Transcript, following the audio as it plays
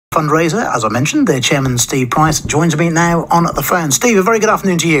Fundraiser, as I mentioned, their chairman Steve Price joins me now on the phone. Steve, a very good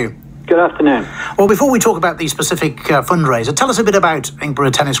afternoon to you. Good afternoon. Well, before we talk about the specific fundraiser, tell us a bit about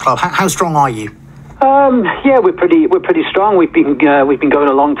Inkberrow Tennis Club. How strong are you? Yeah, we're pretty strong. We've been going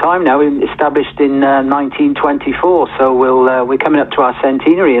a long time now. We established in 1924, so we're coming up to our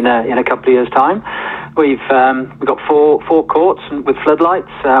centenary in a couple of years' time. We've got four courts with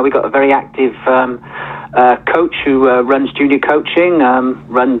floodlights. We've got a very active coach who runs junior coaching,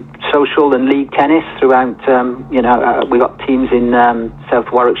 run social and league tennis throughout. We've got teams in South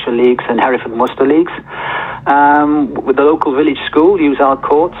Warwickshire leagues and Hereford and Worcester leagues. With the local village school, use our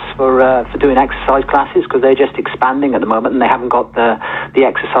courts for doing exercise classes because they're just expanding at the moment and they haven't got the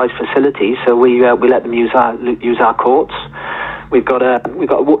exercise facilities. So we let them use our courts. We've got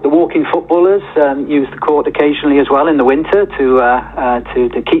the walking footballers use the court occasionally as well in the winter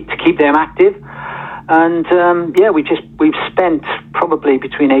to keep them active. And we've spent probably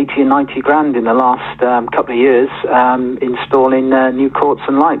between 80 and 90 grand in the last couple of years installing new courts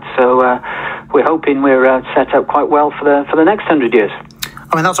and lights. So we're hoping we're set up quite well for the next 100 years.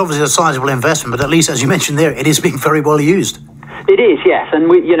 I mean, that's obviously a sizable investment, but at least, as you mentioned there, it is being very well used. It is, yes, and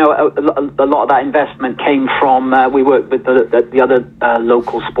a lot of that investment came from we worked with the other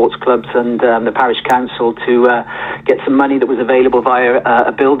local sports clubs and the parish council to get some money that was available via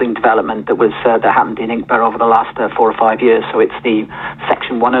a building development that happened in Inkberrow over the last 4 or 5 years. So it's the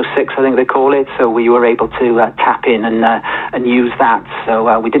Section 106, I think they call it. So we were able to tap in and use that.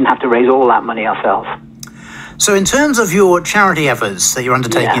 So we didn't have to raise all that money ourselves. So in terms of your charity efforts that you're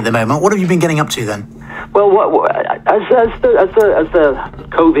undertaking at the moment, what have you been getting up to then? Well, as the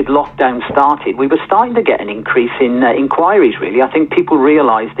COVID lockdown started, we were starting to get an increase in inquiries, really. I think people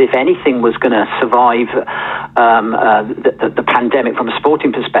realised if anything was going to survive the pandemic from a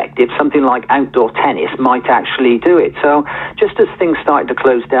sporting perspective, something like outdoor tennis might actually do it. So just as things started to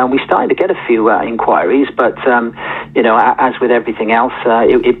close down, we started to get a few inquiries, but, as with everything else,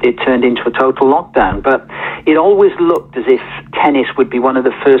 it turned into a total lockdown. But it always looked as if tennis would be one of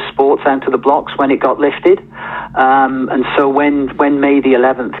the first sports out of the blocks when it got lifted. And so when May the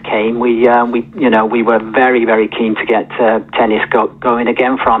 11th came, we were very, very keen to get tennis going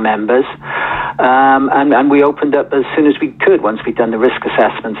again for our members. And we opened up as soon as we could once we'd done the risk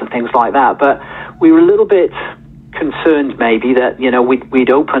assessments and things like that. But we were a little bit concerned maybe that,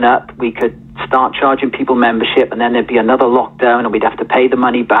 we'd open up, we could start charging people membership and then there'd be another lockdown and we'd have to pay the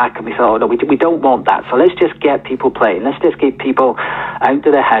money back, and we thought, no, we don't want that, so let's just get people playing, let's just get people out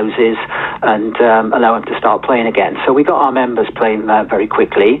to their houses and allow them to start playing again. So we got our members playing very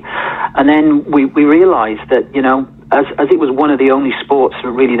quickly, and then we realised that, as it was one of the only sports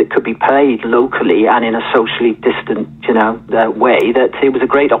that could be played locally and in a socially distant, way, that it was a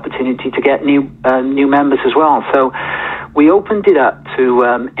great opportunity to get new members as well. So we opened it up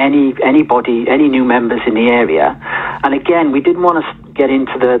to anybody, any new members in the area. And again, we didn't want to get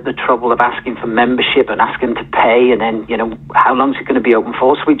into the trouble of asking for membership and asking to pay, and then how long is it going to be open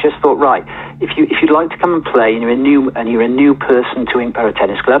for? So we just thought, right, if you'd like to come and play and you're a new person to Inkberrow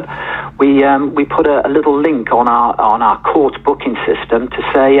Tennis Club, we put a little link on our court booking system to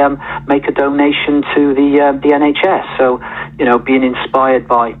say make a donation to the NHS. So being inspired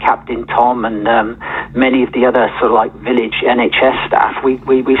by Captain Tom and many of the other sort of like village NHS staff, we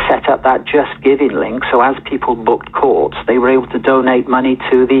set up that Just Giving link. So as people booked courts, they were able to donate money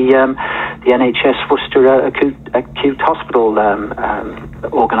to the NHS Worcestershire Acute Hospital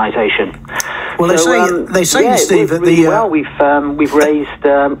organisation. Well, they say, Steve, that we've raised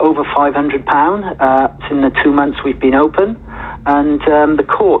over £500 in the 2 months we've been open, and the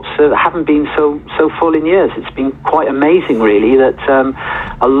courts haven't been so full in years. It's been quite amazing, really, that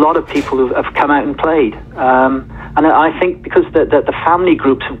a lot of people have come out and played. And I think because the family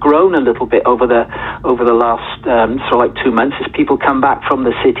groups have grown a little bit over the last sort of like 2 months, as people come back from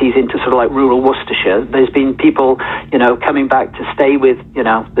the cities into sort of like rural Worcestershire, there's been people, coming back to stay with,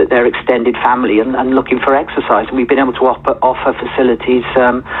 their extended family and looking for exercise. And we've been able to offer facilities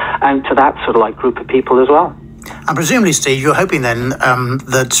out to that sort of like group of people as well. And presumably, Steve, you're hoping then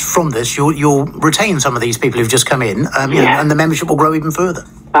that from this you'll retain some of these people who've just come in, and the membership will grow even further.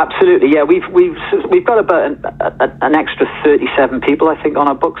 Absolutely, yeah. We've got about an extra 37 people, I think, on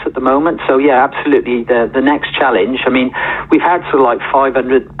our books at the moment. So yeah, absolutely. The next challenge. I mean, we've had sort of like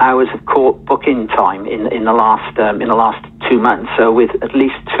 500 hours of court booking time in the last 2 months. So with at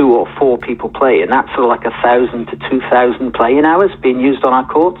least 2 or 4 people playing, that's sort of like 1,000 to 2,000 playing hours being used on our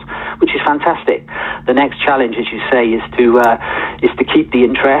courts, which is fantastic. The next challenge, as you say, is to keep the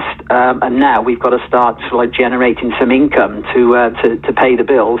interest, and now we've got to start generating some income to pay the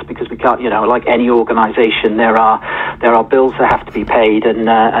bills, because we can't, like any organisation, there are bills that have to be paid, and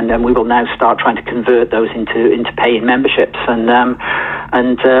then we will now start trying to convert those into paying memberships, and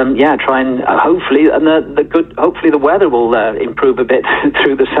try and hopefully the weather will improve a bit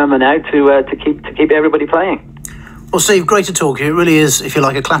through the summer now to keep everybody playing. Well, Steve, great to talk to you. It really is, if you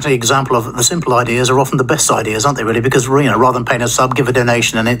like, a classic example of the simple ideas are often the best ideas, aren't they, really? Because, rather than paying a sub, give a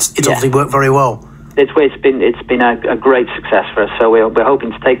donation, and it's obviously worked very well. It's been a great success for us, so we're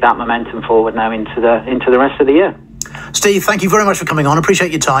hoping to take that momentum forward now into the rest of the year. Steve, thank you very much for coming on.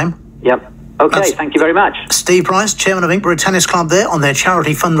 Appreciate your time. Yep. Okay, thank you very much. Steve Price, Chairman of Inkberrow Tennis Club there on their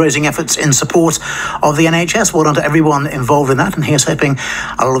charity fundraising efforts in support of the NHS. Well done to everyone involved in that, and here's hoping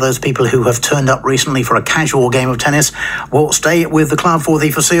a lot of those people who have turned up recently for a casual game of tennis will stay with the club for the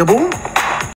foreseeable.